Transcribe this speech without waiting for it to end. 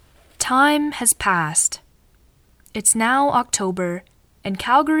Time has passed. It's now October, and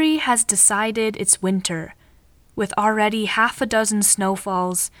Calgary has decided it's winter, with already half a dozen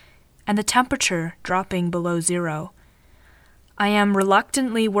snowfalls and the temperature dropping below zero. I am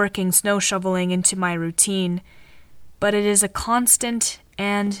reluctantly working snow shoveling into my routine, but it is a constant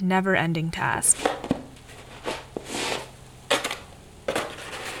and never-ending task.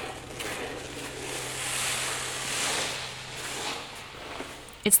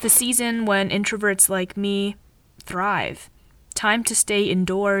 It's the season when introverts like me thrive. Time to stay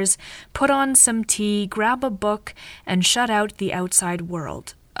indoors, put on some tea, grab a book, and shut out the outside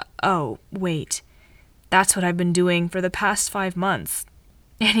world. Oh, wait. That's what I've been doing for the past 5 months.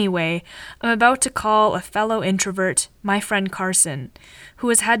 Anyway, I'm about to call a fellow introvert, my friend Carson, who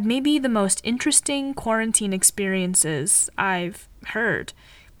has had maybe the most interesting quarantine experiences I've heard.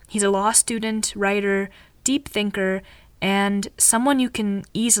 He's a law student, writer, deep thinker, and someone you can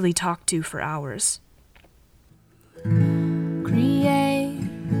easily talk to for hours.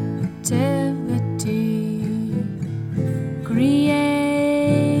 Creativity,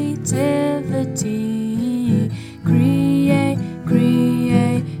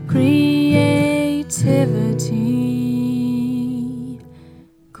 creativity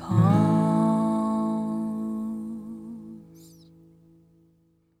calls.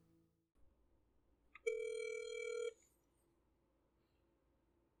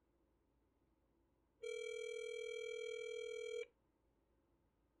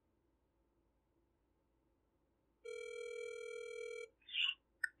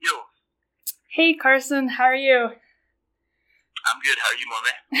 Yo, Hey Carson, how are you? I'm good. How are you,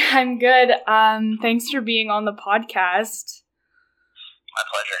 Monet? I'm good. Thanks for being on the podcast. My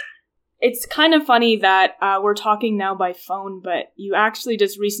pleasure. It's kind of funny that we're talking now by phone, but you actually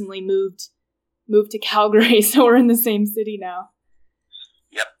just recently moved to Calgary, so we're in the same city now.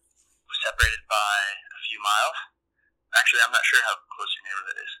 Yep. We're separated by a few miles. Actually, I'm not sure how close your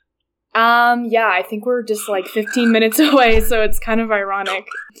neighborhood is. Yeah, I think we're just like 15 minutes away, so it's kind of ironic.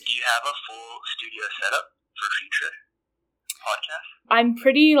 Do you have a full studio setup for future podcasts? I'm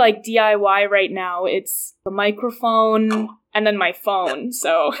pretty like DIY right now. It's the microphone and then my phone,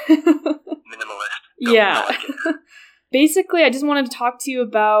 so Minimalist. yeah. I like it. Basically, I just wanted to talk to you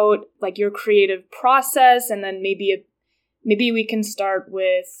about like your creative process, and then maybe we can start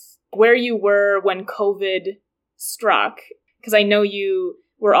with where you were when COVID struck, because I know you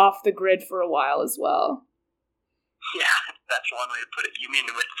were off the grid for a while as well. Yeah, that's one way to put it. You mean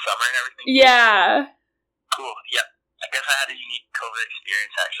with the summer and everything? Yeah. Cool. Yep. I guess I had a unique COVID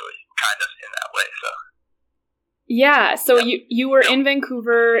experience, actually, kind of in that way. So. Yeah, so you were in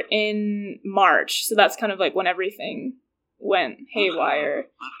Vancouver in March, so that's kind of like when everything went haywire.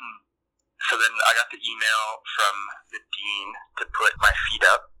 Mm-hmm. So then I got the email from the dean to put my feet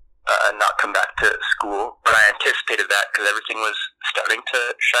up and not come back to school, but I anticipated that because everything was starting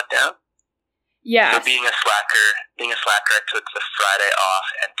to shut down. Yeah. So being a slacker, I took the Friday off,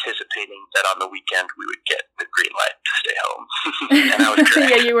 anticipating that on the weekend we would get the green light to stay home. And I was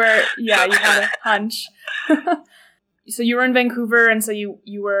correct. you had a hunch. So you were in Vancouver, and so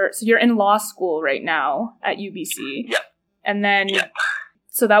you're in law school right now at UBC. Yep. And then,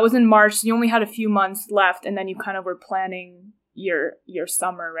 so that was in March, so you only had a few months left, and then you kind of were planning your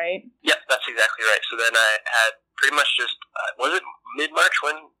summer, right? Yep, that's exactly right. So then I had pretty much just, was it mid-March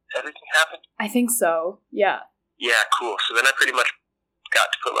when everything happened? I think so, yeah. Yeah, cool. So then I pretty much got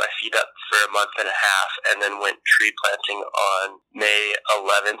to put my feet up for a month and a half, and then went tree planting on May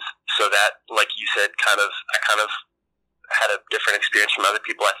 11th. So that, like you said, I kind of had a different experience from other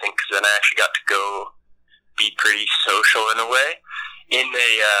people, I think, because then I actually got to go be pretty social in a way. In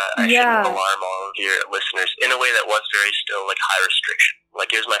a, I shouldn't alarm all of your listeners, in a way that was very still like high restriction.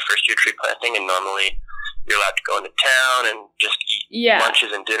 Like it was my first year tree planting, and normally you're allowed to go into town and just eat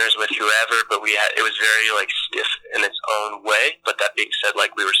lunches and dinners with whoever, but it was very like stiff in its own way. But that being said,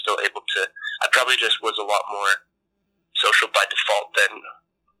 like we were still able to, I probably just was a lot more social by default than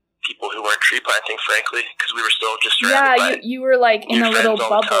people who weren't tree planting, frankly, because we were still just surrounded by you were like in a little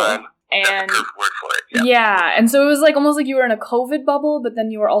bubble. And that's the perfect word for it. Yeah, and so it was like almost like you were in a COVID bubble, but then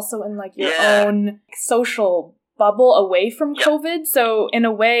you were also in like your own social bubble away from COVID. So in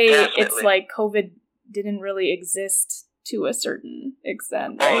a way, it's like COVID didn't really exist to a certain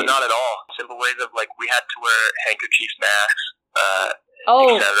extent, right? Oh, not at all. Simple ways of like we had to wear handkerchiefs, masks,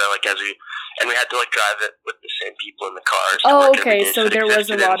 etc. And we had to like drive it with the same people in the cars. Oh, okay. So there was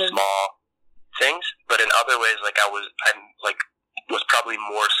a lot of small things, but in other ways, like I was probably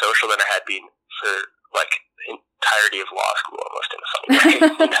more social than I had been for like the entirety of law school, almost in a funny way.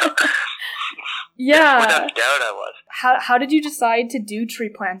 You know? Yeah. Without doubt I was. How did you decide to do tree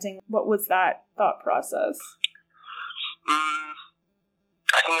planting? What was that thought process?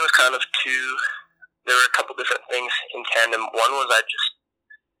 I think it was kind of there were a couple different things in tandem. One was I just,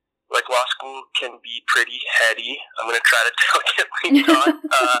 like, law school can be pretty heady. I'm going to try to delicately not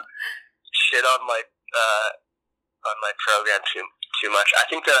shit on my program too much. I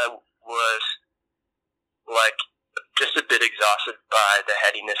think that I was, like, just a bit exhausted by the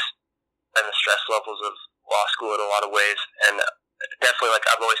headiness and the stress levels of law school in a lot of ways. And definitely, like,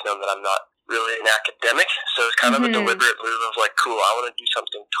 I've always known that I'm not really an academic, so it's kind of a deliberate move of, like, cool, I want to do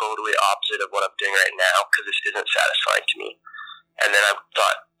something totally opposite of what I'm doing right now because this isn't satisfying to me. And then I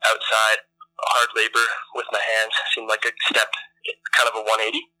thought outside, hard labor with my hands seemed like a step, kind of a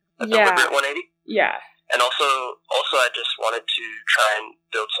 180, a deliberate 180. Yeah. And also I just wanted to try and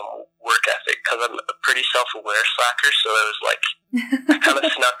build some work ethic because I'm a pretty self-aware slacker, so it was like, I kind of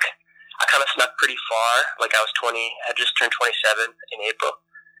snuck pretty far. Like, I was 20, I just turned 27 in April.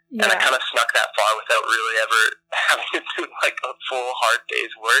 Yeah. And I kind of snuck that far without really ever having to do, like, a full hard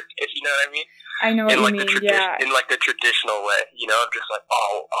day's work, if you know what I mean. I know what you mean, yeah. In, like, the traditional way, you know, just like,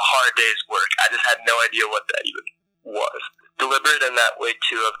 oh, a hard day's work. I just had no idea what that even was. Deliberate in that way,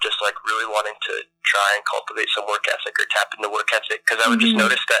 too, of just, like, really wanting to try and cultivate some work ethic or tap into work ethic, because I would just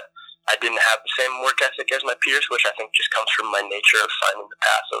notice that I didn't have the same work ethic as my peers, which I think just comes from my nature of finding the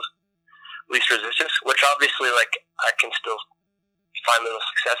path of least resistance, which obviously, like, I can still find little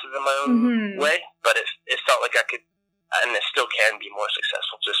successes in my own way, but it felt like I could, and it still can be more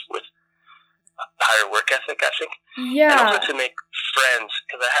successful just with higher work ethic, I think. Yeah. And also to make friends,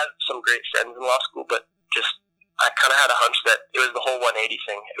 because I had some great friends in law school, but just, I kind of had a hunch that it was the whole 180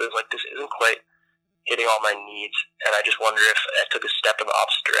 thing. It was like, this isn't quite hitting all my needs, and I just wonder if I took a step in the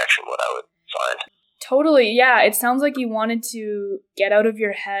opposite direction, what I would find. Totally, yeah. It sounds like you wanted to get out of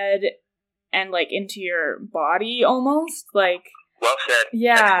your head and, like, into your body almost, like... Well said.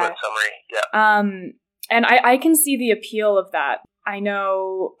 Yeah. Excellent summary. Yeah. And I can see the appeal of that. I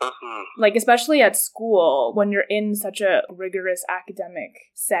know, like, especially at school, when you're in such a rigorous academic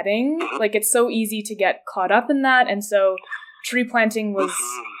setting, like, it's so easy to get caught up in that. And so tree planting was,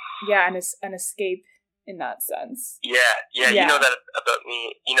 an escape in that sense. Yeah. You know that about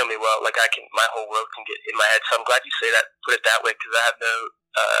me. You know me well. Like, my whole world can get in my head. So I'm glad you say that, put it that way, because I have no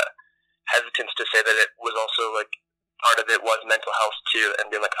hesitance to say that it was also, like, part of it was mental health too, and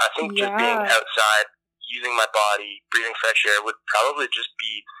being like, I think just being outside, using my body, breathing fresh air would probably just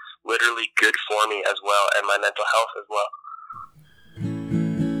be literally good for me as well, and my mental health as well.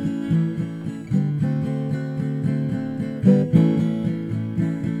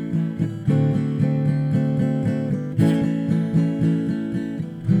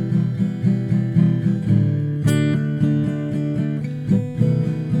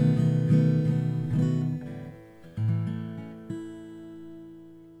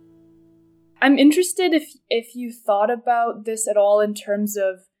 I'm interested if you thought about this at all in terms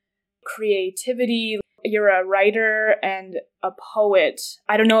of creativity. You're a writer and a poet.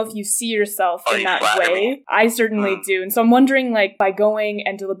 I don't know if you see yourself in that way. I certainly do. And so I'm wondering, like, by going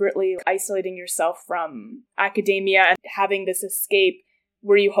and deliberately isolating yourself from academia and having this escape,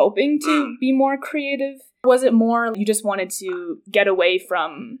 were you hoping to be more creative? Was it more you just wanted to get away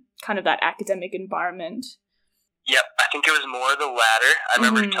from kind of that academic environment? Yep, I think it was more the latter. I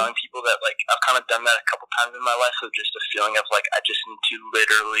remember telling people that, like, I've kind of done that a couple times in my life, so just a feeling of, like, I just need to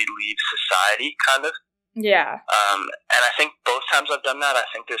literally leave society, kind of. Yeah. And I think both times I've done that, I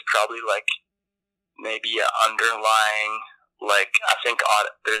think there's probably, like, maybe an underlying, like, I think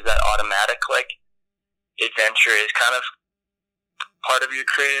there's that automatic, like, adventure is kind of part of your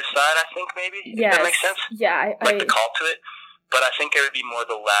creative side, I think, maybe. Yes. If that makes sense? Yeah. Like, the call to it. But I think it would be more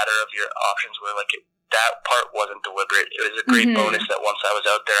the latter of your options where, like, that part wasn't deliberate. It was a great bonus that once I was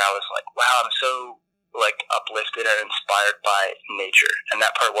out there, I was like, wow, I'm so, like, uplifted and inspired by nature. And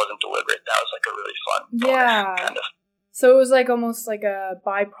that part wasn't deliberate. That was, like, a really fun bonus, kind of. So it was, like, almost like a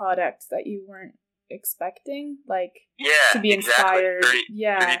byproduct that you weren't expecting? Like, to be inspired. Exactly.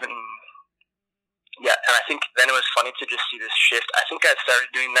 Or even, and I think then it was funny to just see this shift. I think I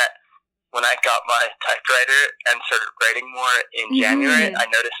started doing that when I got my typewriter and started writing more in January. I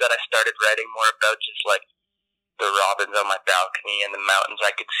noticed that I started writing more about just, like, the robins on my balcony and the mountains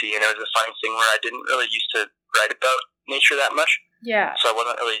I could see. And it was a funny thing where I didn't really used to write about nature that much. Yeah. So I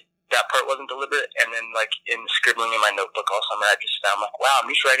wasn't really, that part wasn't deliberate. And then, like, in scribbling in my notebook all summer, I just found, like, wow, I'm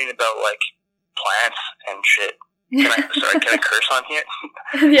just writing about, like, plants and shit. Can I curse on here?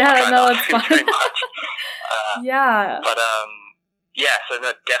 Yeah, no, it's fine. So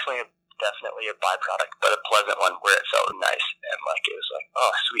no, definitely a byproduct, but a pleasant one where it felt nice and, like, it was like,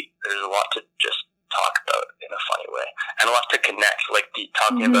 oh, sweet. There's a lot to just talk about in a funny way, and a lot to connect. Like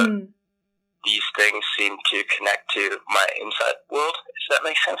talking about these things seem to connect to my inside world. Does that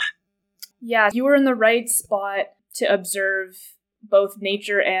make sense? Yeah, you were in the right spot to observe both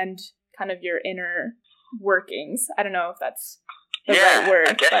nature and kind of your inner workings. I don't know if that's the right word.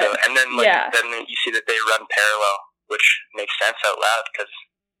 I guess so. And then then you see that they run parallel, which makes sense out loud because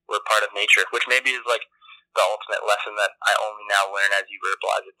we're part of nature, which maybe is like the ultimate lesson that I only now learn as you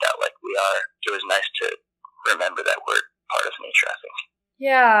verbalize it, that like we are. It was nice to remember that we're part of nature, I think.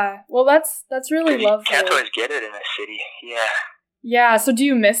 Yeah. Well, that's really lovely. You can't always get it in a city. Yeah. Yeah. So do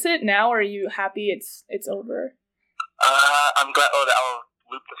you miss it now, or are you happy it's over? I'm glad. I'll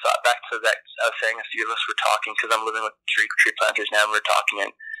loop the thought back to that. I was saying a few of us were talking because I'm living with tree planters now, and we're talking,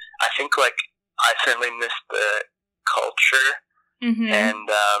 and I think like I certainly miss the culture,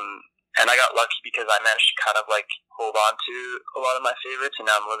 and I got lucky because I managed to kind of like hold on to a lot of my favorites, and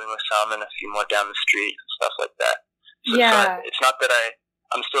now I'm living with some and a few more down the street and stuff like that. So it's not that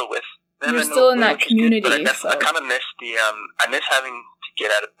I'm still with them. You're still in that community. Good, but I kind of miss I miss having to get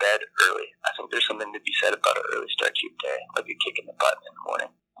out of bed early. I think there's something to be said about an early start to your day, like a kick in the butt in the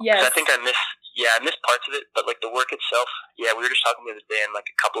morning. Yes. I think I miss parts of it, but like the work itself, we were just talking the other day, and like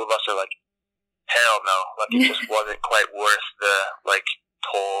a couple of us are like, hell no, like it just wasn't quite worth the like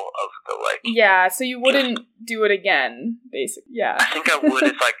toll of the like. Yeah, so you wouldn't do it again, basically. Yeah. I think I would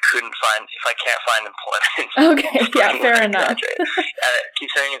if I can't find employment. Okay, yeah, fair enough. I keep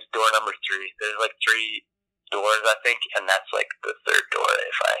saying it's door number 3. There's like 3 doors, I think, and that's like the 3rd door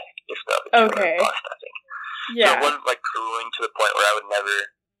if the other 2 are bust, I think. Yeah. So it wasn't like grueling to the point where I would never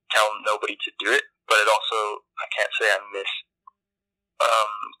tell nobody to do it, but it also, I can't say I miss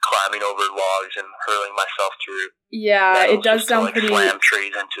climbing over logs and hurling myself through. Yeah, it does sound like pretty slam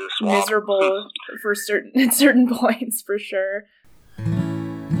trees into a swamp. miserable for certain points, for sure.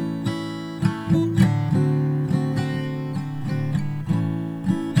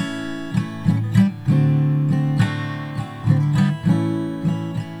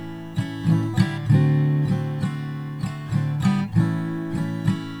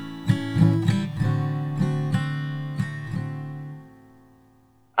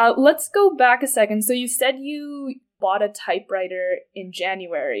 Let's go back a second. So you said you bought a typewriter in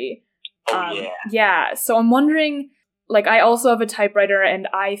January. Yeah. Yeah. So I'm wondering, like, I also have a typewriter, and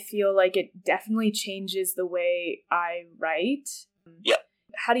I feel like it definitely changes the way I write. Yeah.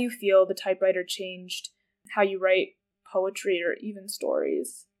 How do you feel the typewriter changed how you write poetry or even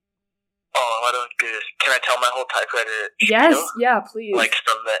stories? Oh, I don't get it. Can I tell my whole typewriter spiel? Yes, yeah, please. Like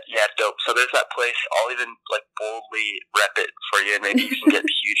from the, dope. So there's that place, I'll even like boldly rep it for you, and maybe you can get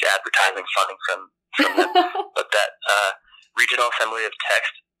huge advertising funding from them. But that Regional Assembly of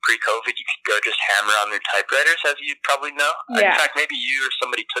Text, pre-COVID, you could go just hammer on their typewriters, as you probably know. Yeah. In fact, maybe you or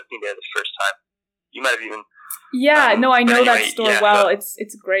somebody took me there the first time. You might have even... Yeah, no, I know that store well. So,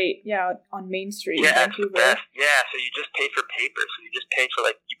 it's great. Yeah, on Main Street in Vancouver. Vancouver. Yeah, so you just pay for paper. So you just pay for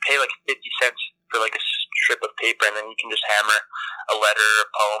you pay 50 cents for like a strip of paper, and then you can just hammer a letter or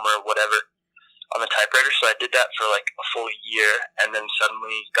a poem or whatever on the typewriter. So I did that for like a full year, and then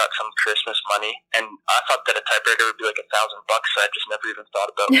suddenly got some Christmas money, and I thought that a typewriter would be like $1,000, so I just never even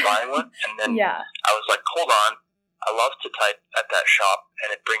thought about buying one. And then I was like, hold on, I love to type at that shop,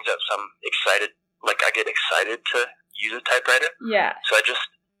 and it brings out some excited. Like, I get excited to use a typewriter. Yeah. So it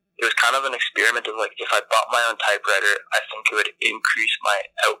was kind of an experiment of, like, if I bought my own typewriter, I think it would increase my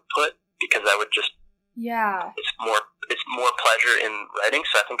output because I would just... Yeah. It's more pleasure in writing,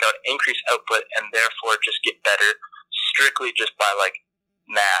 so I think I would increase output and therefore just get better strictly just by, like,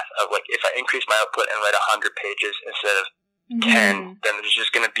 math of, like, if I increase my output and write 100 pages instead of 10, then there's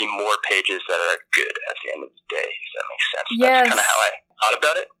just going to be more pages that are good at the end of the day, if that makes sense. Yes. That's kind of how I thought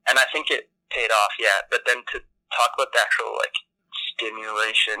about it, and I think it paid off, but then to talk about the actual like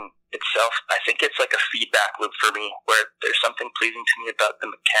stimulation itself, I think it's like a feedback loop for me where there's something pleasing to me about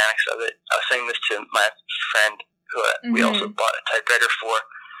the mechanics of it. I was saying this to my friend who we also bought a typewriter for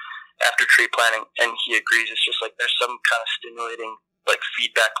after tree planting, and he agrees. It's just like there's some kind of stimulating like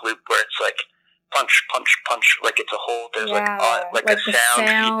feedback loop where it's like punch, punch, punch, like it's a whole, there's like a sound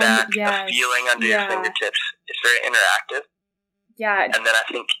feedback, a feeling under your fingertips. It's very interactive. Yeah. And then I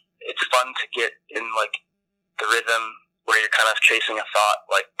think it's fun to get in, like, the rhythm where you're kind of chasing a thought,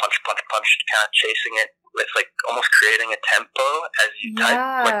 like, punch, punch, punch, kind of chasing it with, like, almost creating a tempo as you type,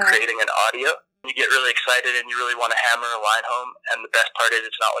 like, creating an audio. You get really excited and you really want to hammer a line home, and the best part is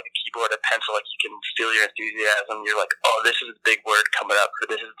it's not like a keyboard or pencil, like, you can feel your enthusiasm. You're like, oh, this is a big word coming up,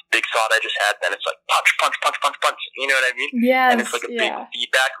 or this is the big thought I just had, then it's like, punch, punch, punch, punch, punch, you know what I mean? Yes, and it's like a big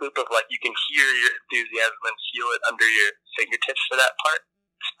feedback loop of, like, you can hear your enthusiasm and feel it under your fingertips for that part.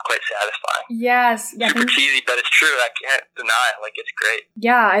 quite satisfying. Yes. Yeah, Super cheesy, but it's true. I can't deny it. Like, it's great.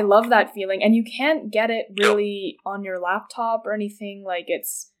 Yeah, I love that feeling. And you can't get it really on your laptop or anything. Like,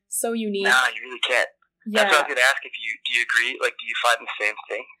 it's so unique. Nah, you really can't. Yeah. That's what I was going to ask if you, do you agree? Like, do you find the same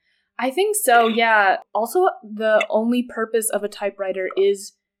thing? I think so, yeah. Also, the only purpose of a typewriter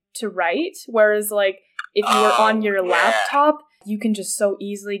is to write, whereas, like, if you were on your laptop, you can just so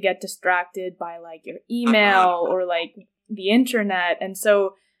easily get distracted by, like, your email or, like, the internet. And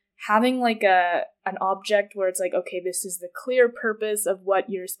so having, like, an object where it's like, okay, this is the clear purpose of what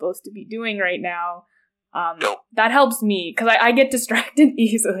you're supposed to be doing right now, that helps me, because I get distracted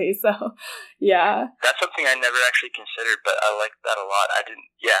easily, so, yeah. That's something I never actually considered, but I like that a lot. I didn't,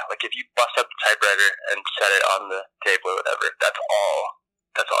 like, if you bust up the typewriter and set it on the table or whatever, that's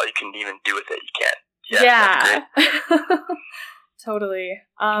all you can even do with it. You can't. Yeah. Totally.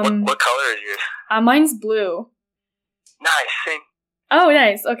 What color is yours? Mine's blue. Nice, same. Oh,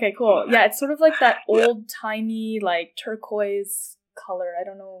 nice. Okay, cool. Yeah, it's sort of like that old-timey, like, turquoise color. I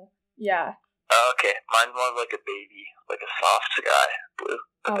don't know. Yeah. Oh, okay. Mine's more like a baby, like a soft sky blue.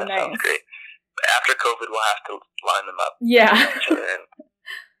 But that sounds great. But after COVID, we'll have to line them up. Yeah.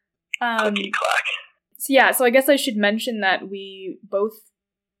 Clicky clack. So I guess I should mention that we both,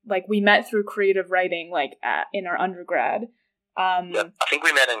 like, we met through creative writing, like, in our undergrad. I think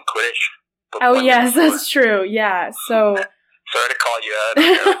we met in Quidditch. Oh, yes, that's true. Yeah, so... Sorry to call you out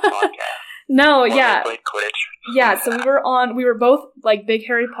on the podcast. No, yeah. We played Quidditch. Yeah, so we were both, like, big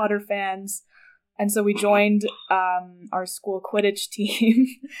Harry Potter fans, and so we joined our school Quidditch team,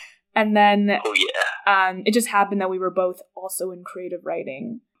 and then it just happened that we were both also in creative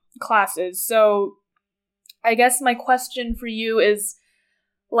writing classes. So I guess my question for you is,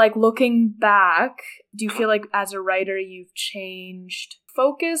 like, looking back, do you feel like as a writer you've changed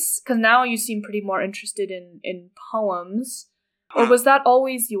focus? Because now you seem pretty more interested in poems. Or was that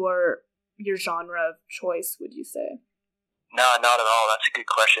always your genre of choice, would you say? No, not at all. That's a good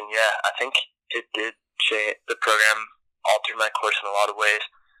question. Yeah, I think it did change. The program altered my course in a lot of ways.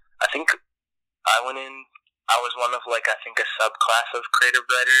 I think I was one of, like, I think a subclass of creative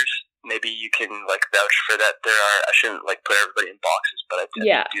writers. Maybe you can, like, vouch for that. I shouldn't, like, put everybody in boxes, but I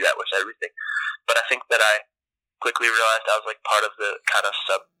tend to do that with everything. But I think that I quickly realized I was, like, part of the kind of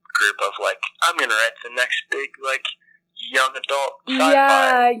subgroup of, like, I'm going to write the next big, like, young adult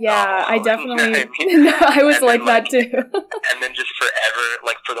sci-fi Yeah, I definitely... You know what I mean? No, I was like that too. And then just forever,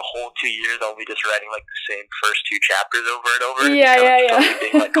 like, for the whole 2 years, I'll be just writing, like, the same first 2 chapters over and over. Yeah.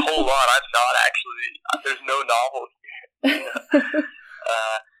 Being like, hold on, I'm not actually... There's no novel here.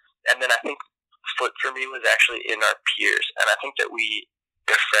 And then I think flip for me was actually in our peers. And I think that we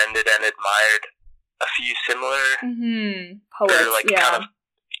befriended and admired a few similar poets, kind of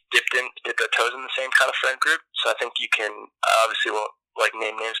dipped their toes in the same kind of friend group. So I think you can obviously won't, like,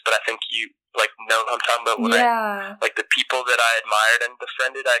 name names, but I think you, like, know who I'm talking about when like, the people that I admired and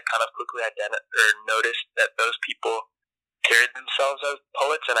befriended, I kind of quickly noticed that those people carried themselves as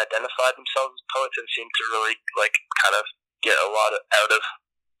poets and identified themselves as poets and seemed to really, like, kind of get a lot out of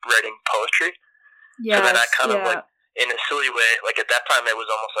writing poetry. So then I kind of, like, in a silly way, like, at that time it was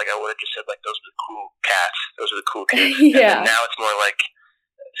almost like I would have just said, like, those were the cool cats, those are the cool kids. And then now it's more like,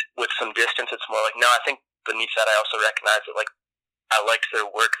 with some distance, it's more like, no, I think beneath that I also recognize that, like, I liked their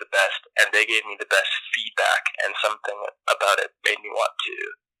work the best, and they gave me the best feedback, and something about it made me want to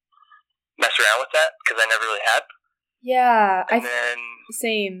mess around with that, because I never really had. Yeah,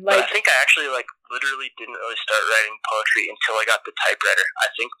 same. But I think I actually, like, literally didn't really start writing poetry until I got the typewriter.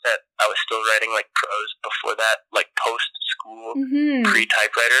 I think that I was still writing, like, prose before that, like, post-school,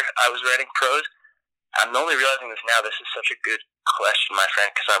 pre-typewriter, I was writing prose. I'm only realizing this now. This is such a good question, my friend,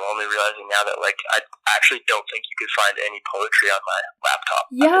 because I'm only realizing now that, like, I actually don't think you could find any poetry on my laptop.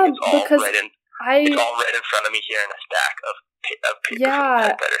 Yeah, it's all right in front of me here in a stack of paper from the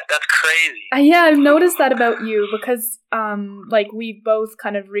typewriter. That's crazy. Yeah, I've noticed that about you because, like, we both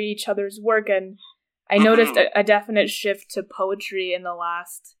kind of read each other's work, and I noticed a definite shift to poetry in the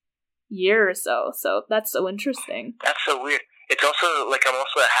last year or so. So that's so interesting. That's so weird. It's also, like, I'm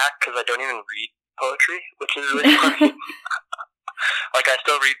also a hack because I don't even read poetry, which is really funny. Like, I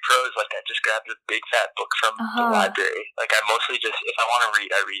still read prose. Like, I just grabbed a big fat book from the library. Like, I mostly just, if I want to read,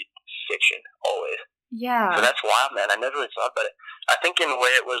 I read fiction, always. Yeah. So that's wild, man. I never really thought about it. I think in a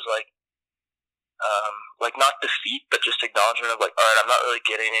way it was like not defeat, but just acknowledgement of, like, all right, I'm not really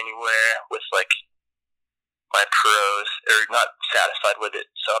getting anywhere with, like, my prose, or not satisfied with it.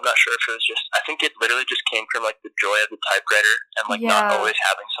 So I'm not sure if it was just, I think it literally just came from, like, the joy of the typewriter and, like, not always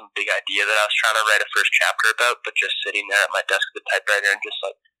having some big idea that I was trying to write a first chapter about, but just sitting there at my desk with the typewriter and just,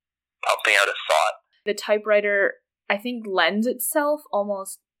 like, pumping out a thought. The typewriter, I think, lends itself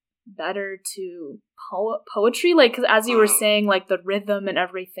almost better to poetry, like, 'cause as you were saying, like the rhythm and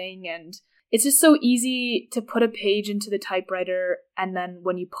everything, and it's just so easy to put a page into the typewriter and then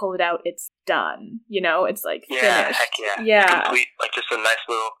when you pull it out, it's done. You know, it's like finished. Heck yeah. Yeah. Complete, like just a nice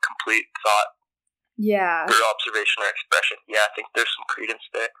little complete thought Yeah. or observation or expression. Yeah, I think there's some credence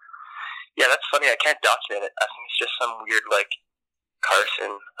there. Yeah, that's funny. I can't document it. I think it's just some weird, like,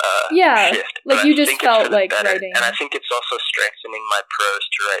 Carson shift. Like But you I just think felt it's for the like better. writing. And I think it's also strengthening my prose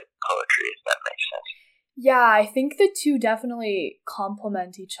to write poetry, if that makes sense. Yeah, I think the two definitely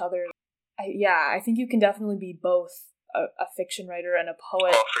complement each other. I think you can definitely be both a fiction writer and a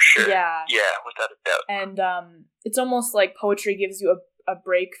poet. Oh, for sure. Yeah. Yeah, without a doubt. And it's almost like poetry gives you a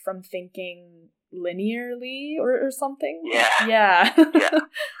break from thinking linearly or something. Yeah. Yeah. Yeah.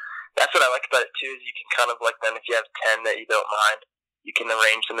 That's what I like about it, too, is you can kind of, like, then if you have 10 that you don't mind, you can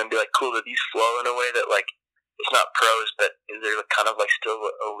arrange them and be like, cool, do these flow in a way that, like, it's not prose, but is there kind of, like, still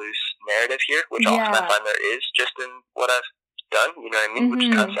a loose narrative here, which often I find there is just in what I've done, you know what I mean, which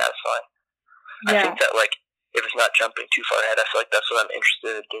is kind of satisfying. I think that, like, if it's not jumping too far ahead, I feel like that's what I'm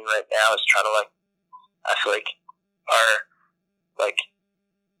interested in doing right now, is trying to, like, I feel like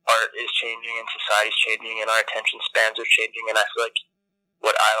art is changing and society's changing and our attention spans are changing, and I feel like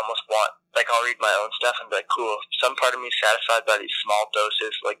what I almost want, like, I'll read my own stuff and be like, cool, some part of me is satisfied by these small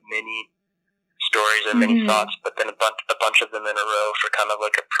doses, like mini stories or mini thoughts, but then a bunch of them in a row for kind of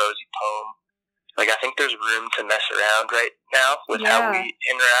like a prosy poem. Like, I think there's room to mess around right now with how we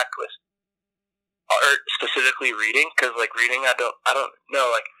interact with art, specifically reading, because, like, reading, I don't know,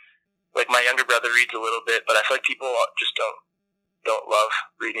 like my younger brother reads a little bit, but I feel like people just don't love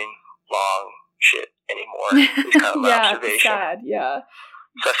reading long shit anymore. It's kind of my observation. Sad, yeah.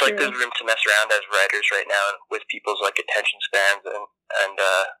 So I feel like there's room to mess around as writers right now, and with people's, like, attention spans and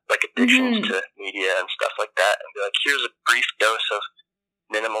like addictions to media and stuff like that, and be like, here's a brief dose of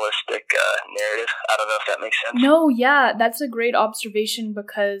minimalistic narrative. I don't know if that makes sense. No, yeah, that's a great observation,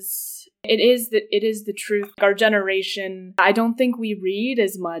 because it is the truth. Our generation, I don't think we read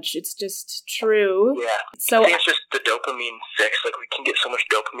as much. It's just true. Yeah. So I think it's just the dopamine fix. Like, we can get so much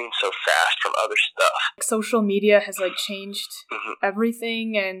dopamine so fast from other stuff. Social media has, like, changed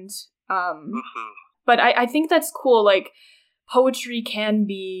everything, and but I think that's cool. Like, poetry can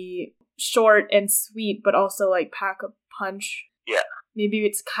be short and sweet, but also, like, pack a punch. Yeah. Maybe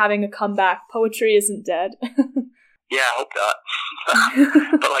it's having a comeback. Poetry isn't dead. Yeah, I hope not.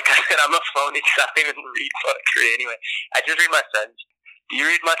 But like I said, I'm a phony because I don't even read poetry anyway. I just read my friends. Do you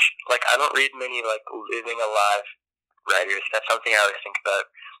read much? Like, I don't read many, like, living alive writers. That's something I always think about.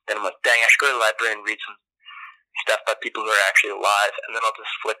 Then I'm like, dang, I should go to the library and read some stuff by people who are actually alive, and then I'll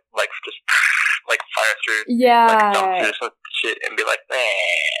just flip, like, just like fire through, like, thumb through some shit and be like,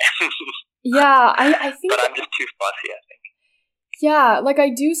 eh. Yeah, I think. But I'm just too fussy, I think. Yeah, like, I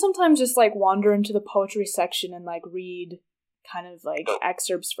do sometimes just, like, wander into the poetry section and, like, read kind of, like,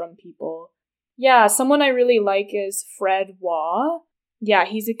 excerpts from people. Yeah, someone I really like is Fred Waugh. Yeah,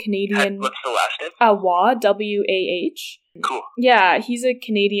 he's a Canadian. What's the last name? Waugh, W-A-H. Cool. Yeah, he's a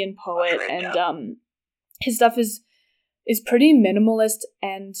Canadian poet, and his stuff is pretty minimalist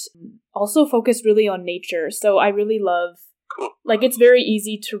and also focused really on nature. So I really love. Cool. Like, it's very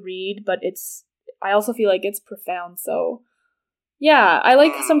easy to read, but I also feel like it's profound. So yeah, I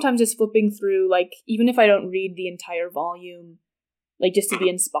like sometimes just flipping through, like, even if I don't read the entire volume, like, just to be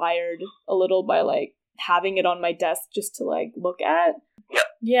inspired a little by, like, having it on my desk just to, like, look at. Yep.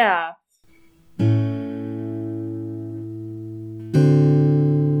 Yeah.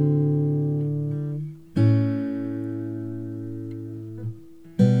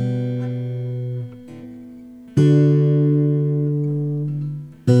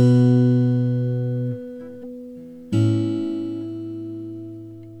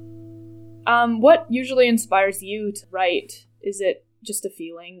 What usually inspires you to write? Is it just a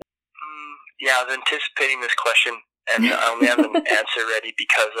feeling? Yeah, I was anticipating this question, and I only have an answer ready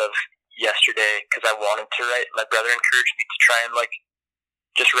because of yesterday, because I wanted to write. My brother encouraged me to try and, like,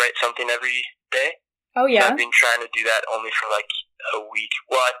 just write something every day. Oh, yeah? So I've been trying to do that only for, like, a week.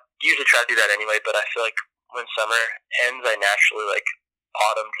 Well, I usually try to do that anyway, but I feel like when summer ends, I naturally, like,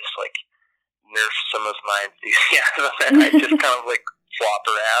 autumn just, like, nerfs some of my enthusiasm, and I just kind of, like, flop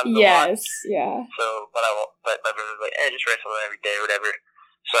around a lot. Yeah. So, but my brother was like, just write something every day or whatever.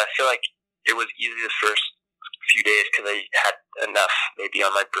 So I feel like it was easy the first few days because I had enough maybe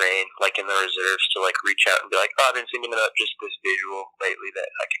on my brain, like in the reserves, to, like, reach out and be like, I've been thinking about just this visual lately that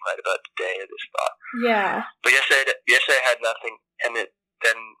I can write about today, or this thought. Yeah. But yesterday I had nothing, and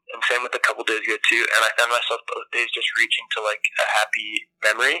same with a couple days ago too, and I found myself both days just reaching to, like, a happy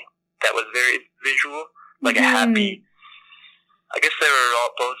memory that was very visual, like a happy. I guess they were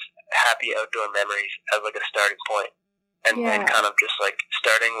all both happy outdoor memories as like a starting point, and then kind of just like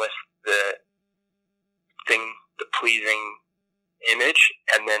starting with the pleasing image,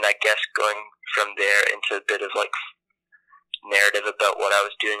 and then I guess going from there into a bit of like narrative about what I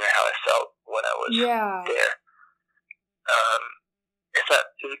was doing or how I felt when I was there. Is that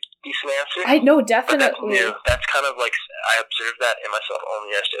a decent answer? I know, definitely. But that's new. That's kind of like, I observed that in myself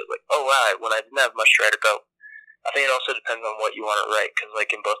only yesterday. Like, oh wow, when I didn't have much to write about. I think it also depends on what you want to write, because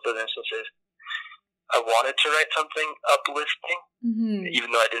like in both those instances, I wanted to write something uplifting,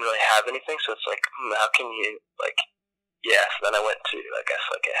 even though I didn't really have anything. So it's like, how can you like? Yeah. So then I went to, I guess,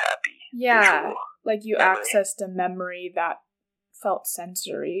 like a happy. Yeah, like you memory. accessed a memory that felt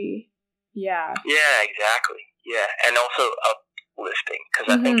sensory. Yeah. Yeah, exactly. Yeah, and also uplifting,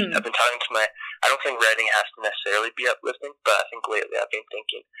 because I think I've been talking to I don't think writing has to necessarily be uplifting, but I think lately I've been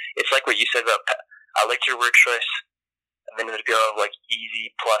thinking, it's like what you said about, I liked your word choice a minute ago of like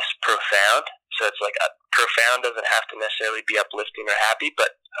easy plus profound. So it's like profound doesn't have to necessarily be uplifting or happy,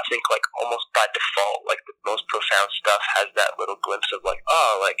 but I think like almost by default, like the most profound stuff has that little glimpse of like,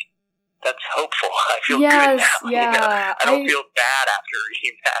 oh, like that's hopeful. I feel good now. Yeah, you know? I don't feel bad after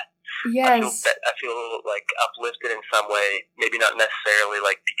reading that. Yes. I feel like uplifted in some way, maybe not necessarily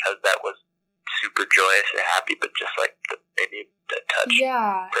like because that was super joyous and happy, but just like maybe the touch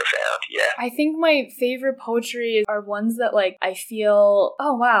profound. Yeah. I think my favorite poetry are ones that like I feel,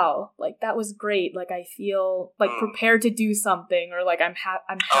 oh wow, like that was great. Like I feel like prepared to do something, or like I'm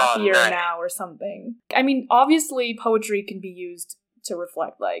happier now or something. I mean, obviously poetry can be used to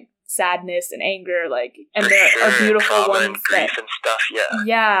reflect like sadness and anger, like, and there are beautiful ones and grief and stuff.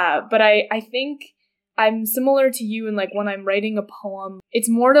 Yeah, but I think I'm similar to you in like when I'm writing a poem, it's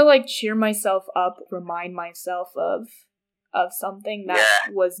more to like cheer myself up, remind myself of something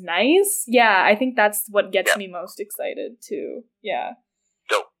that was nice. Yeah, I think that's what gets me most excited too. Yeah.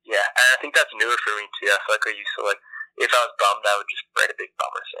 Dope. Yeah, and I think that's newer for me too. I feel like I used to like, if I was bummed, I would just write a big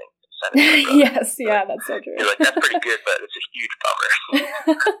bummer thing. Yes, yeah, that's so true. You're like, that's pretty good, but it's a huge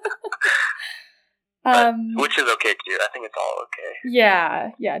bummer. Which is okay too. I think it's all okay. Yeah,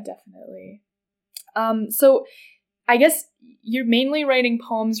 definitely. So I guess you're mainly writing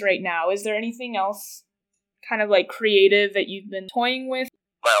poems right now. Is there anything else kind of like creative that you've been toying with?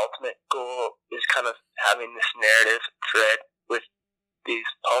 My ultimate goal is kind of having this narrative thread with these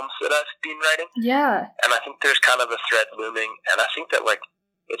poems that I've been writing. Yeah. And I think there's kind of a thread looming, and I think that like,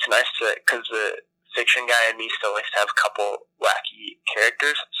 it's nice to, because the fiction guy in me still likes to have a couple wacky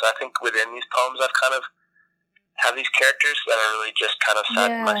characters. So I think within these poems, I've kind of have these characters that are really just kind of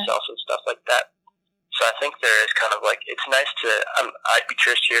side of myself and stuff like that. So I think there is kind of like, it's nice to, I'd be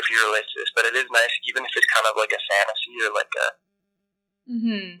curious to hear if you relate to this, but it is nice, even if it's kind of like a fantasy or like a,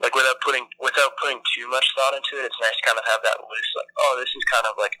 like without putting too much thought into it, it's nice to kind of have that loose, like, oh, this is kind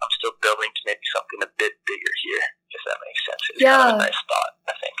of like, I'm still building to maybe something a bit bigger here, if that makes sense. It's kind of a nice thought,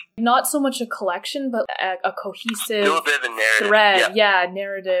 I think. Not so much a collection, but a cohesive still a bit of a narrative thread.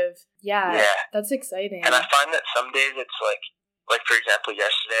 Narrative. Yeah, that's exciting. And I find that some days it's like for example,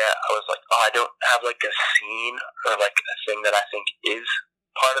 yesterday I was like, oh, I don't have like a scene or like a thing that I think is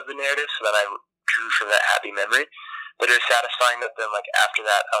part of the narrative, so that I drew from that happy memory. But it was satisfying that then like after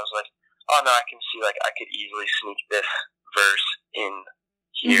that I was like, oh no, I can see like I could easily sneak this verse in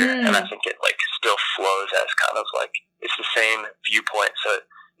here, and I think it like still flows as kind of like, it's the same viewpoint, so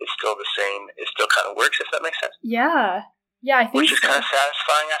it's still the same, it still kind of works, if that makes sense. Yeah, I think which is kind of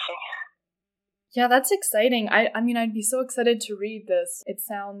satisfying, I think. Yeah, that's exciting. I mean, I'd be so excited to read this. It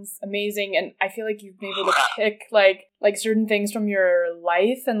sounds amazing, and I feel like you've been able to pick like certain things from your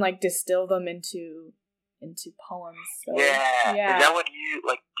life and like distill them into poems. So, yeah. Is that what you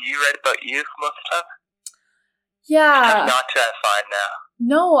like? Do you write about you most of the time? Yeah. Not to find now.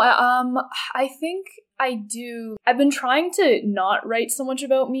 No, I think I do. I've been trying to not write so much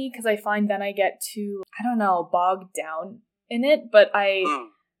about me because I find then I get too, I don't know, bogged down in it. But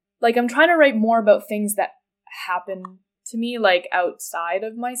I'm trying to write more about things that happen to me, like outside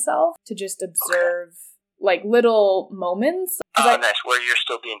of myself, to just observe like little moments. Nice. Where you're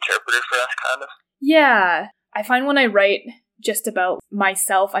still the interpreter for us, kind of. Yeah. I find when I write just about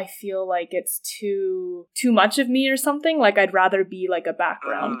myself, I feel like it's too much of me or something. Like I'd rather be like a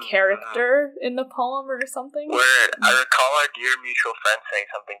background character in the poem or something. Word. I recall our dear mutual friend saying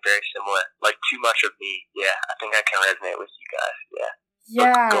something very similar. Like, too much of me. Yeah, I think I can resonate with you guys. Yeah.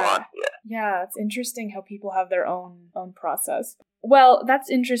 Yeah. Go on. Yeah, it's interesting how people have their own process. Well,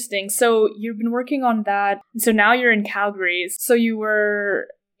 that's interesting. So you've been working on that. So now you're in Calgary. So you were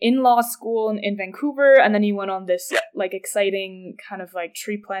in law school in Vancouver, and then you went on this like exciting kind of like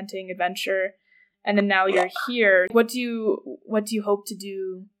tree planting adventure and then now you're here. What do you hope to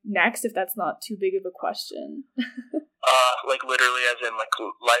do next, if that's not too big of a question? Like literally as in like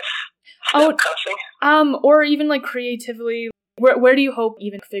life kind of thing? Or even like creatively. Where do you hope,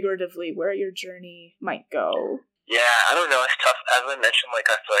 even figuratively, where your journey might go? Yeah, I don't know. It's tough. As I mentioned, like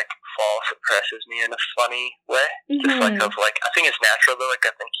I feel like fall suppresses me in a funny way. Just like I think it's natural though. Like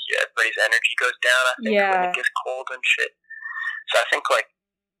I think everybody's energy goes down. I think when it gets cold and shit. So I think like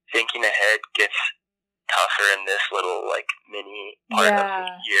thinking ahead gets tougher in this little like mini part of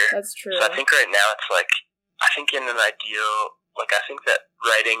the year. That's true. So I think right now it's like I think in an ideal I think that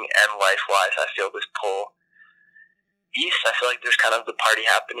writing and life wise I feel this pull east. I feel like there's kind of the party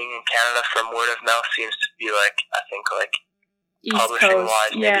happening in Canada from word of mouth seems to be like I think like East publishing Coast,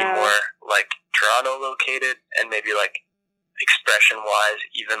 wise maybe more like Toronto located, and maybe like expression wise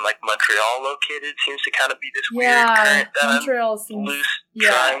even like Montreal located seems to kind of be this weird current that Montreal I'm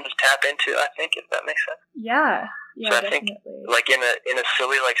trying to tap into, I think, if that makes sense. Yeah. So I think like in a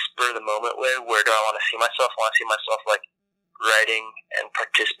silly like spur of the moment way, where do I want to see myself? I want to see myself like writing and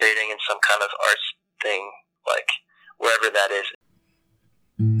participating in some kind of arts thing, like wherever that is.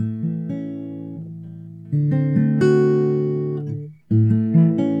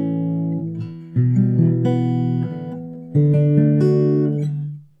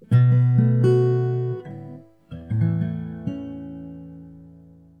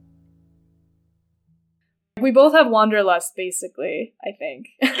 We both have wanderlust, basically, I think.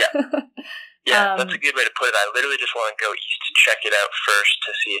 Yeah, that's a good way to put it. I literally just want to go east to check it out first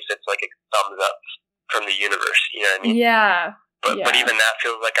to see if it's like a thumbs up from the universe, you know what I mean? Yeah. But even that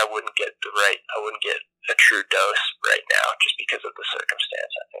feels like I wouldn't get a true dose right now just because of the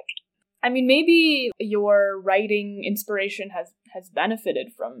circumstance, I think. I mean, maybe your writing inspiration has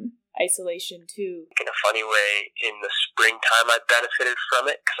benefited from isolation too. In a funny way, in the springtime I benefited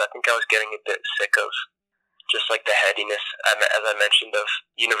from it because I think I was getting a bit sick of just like the headiness, as I mentioned, of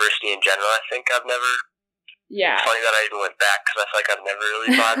university in general. I think I've never... Yeah. It's funny that I even went back because I feel like I've never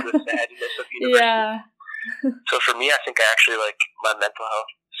really vibed with the headiness of university. Yeah. So for me, I think I actually like my mental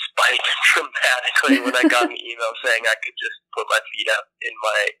health spiked dramatically when I got an email saying I could just put my feet up in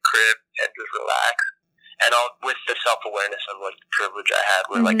my crib and just relax. And all with the self-awareness of like the privilege I had,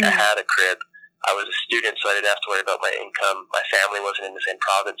 where like I had a crib, I was a student, so I didn't have to worry about my income. My family wasn't in the same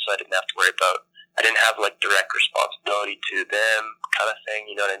province, so I didn't have to worry about. I didn't have like direct responsibility to them, kind of thing.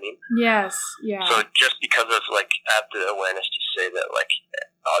 You know what I mean? Yes. Yeah. So just because of like, I have the awareness to say that like,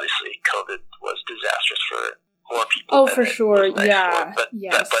 obviously COVID was disastrous for more people. Oh, for sure. Yeah. But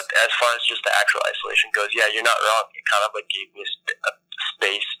as far as just the actual isolation goes, yeah, you're not wrong. It kind of like gave me a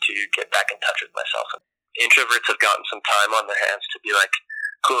space to get back in touch with myself. Introverts have gotten some time on their hands to be like,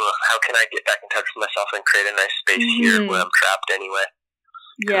 cool, how can I get back in touch with myself and create a nice space here where I'm trapped anyway?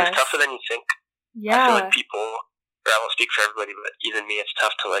 Yeah. It's tougher than you think. Yeah. I feel like people, or I won't speak for everybody, but even me, it's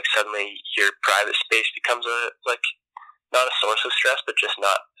tough to like suddenly your private space becomes not a source of stress, but just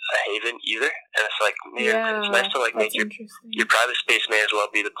not a haven either. And it's like, man, it's nice to like make your private space may as well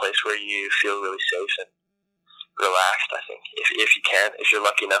be the place where you feel really safe and relaxed. I think if you can, if you're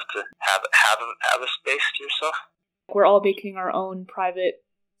lucky enough to have a space to yourself. We're all making our own private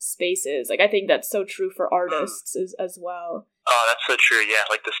spaces. Like I think that's so true for artists as well. Oh, that's so true. Yeah,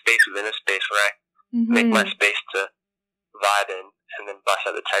 like the space within a space where I make my space to vibe in, and then bust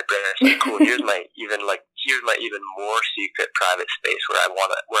out the typewriter. It's like, cool. Here's my even more secret private space where I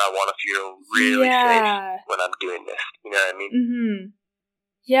wanna feel really safe when I'm doing this. You know what I mean?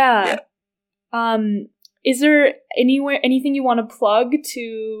 Yeah. Is there anything you want to plug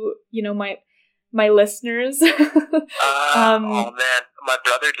to my listeners? Oh man, my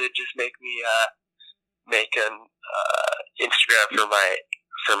brother did just make me make an Instagram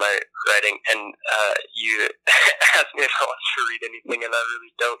for my writing, and you asked me if I want to read anything, and I really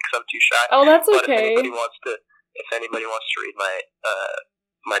don't because I'm too shy. Oh, that's okay. But if anybody wants to read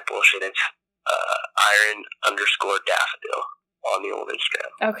my bullshit, it's Iron_Daffodil on the old Instagram.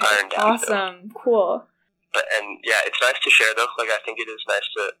 Okay, Iron Daffodil. Awesome, cool. And yeah, it's nice to share though. Like I think it is nice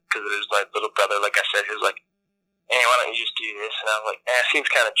because it is my little brother. Like I said, he was like, "Hey, why don't you just do this?" And I was like, it seems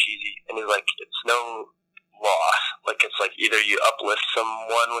kind of cheesy. And he's like, "It's no loss. Like it's like either you uplift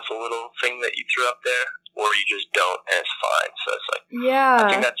someone with a little thing that you threw up there, or you just don't, and it's fine." So it's like,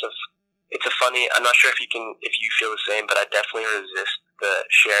 I think it's a funny. I'm not sure if you feel the same, but I definitely resist the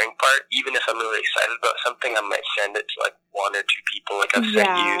sharing part. Even if I'm really excited about something, I might send it to like one or two people. Like I've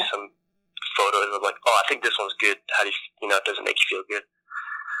sent you some photos of like, oh, I think this one's good. How do you, does it make you feel good?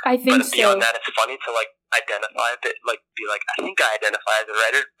 I think so. But beyond that, it's funny to like identify a bit, like be like, I think I identify as a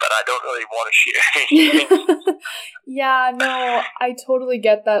writer, but I don't really want to share anything. Yeah, no, I totally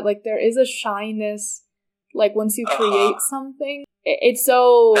get that. Like, there is a shyness, like, once you create something, it's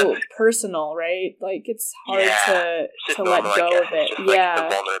so personal, right? Like, it's hard to let go of it. It's just, like,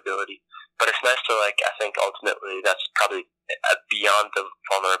 the vulnerability. But it's nice to, like, I think ultimately that's probably beyond the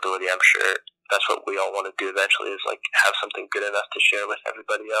vulnerability. I'm sure that's what we all want to do eventually, is, like, have something good enough to share with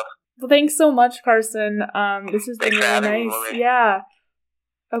everybody else. Well, thanks so much, Carson. This has been really nice. Yeah.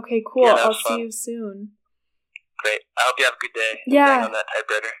 Okay, cool. Yeah, I'll fun. see you soon. Great. I hope you have a good day. Yeah. On that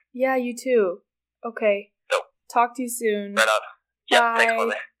typewriter. Yeah, you too. Okay. Dope. Talk to you soon. Right on. Yeah, Bye. thanks,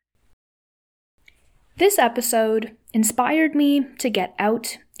 Molly. This episode inspired me to get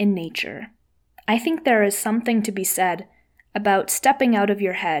out in nature. I think there is something to be said about stepping out of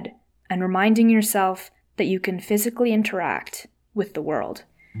your head and reminding yourself that you can physically interact with the world.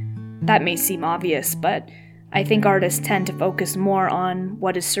 That may seem obvious, but I think artists tend to focus more on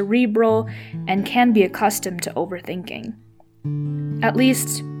what is cerebral and can be accustomed to overthinking. At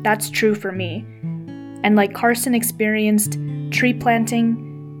least, that's true for me. And like Carson experienced tree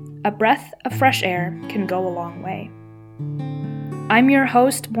planting, a breath of fresh air can go a long way. I'm your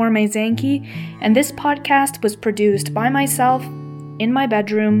host, Mormay Zanke, and this podcast was produced by myself in my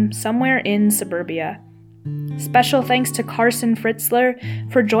bedroom somewhere in suburbia. Special thanks to Carson Fritzler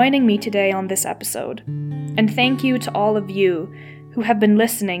for joining me today on this episode. And thank you to all of you who have been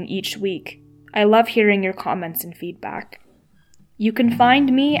listening each week. I love hearing your comments and feedback. You can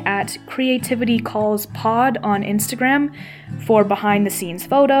find me at Creativity Calls Pod on Instagram for behind-the-scenes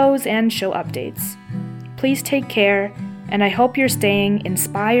photos and show updates. Please take care, and I hope you're staying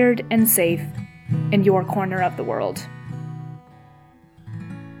inspired and safe in your corner of the world.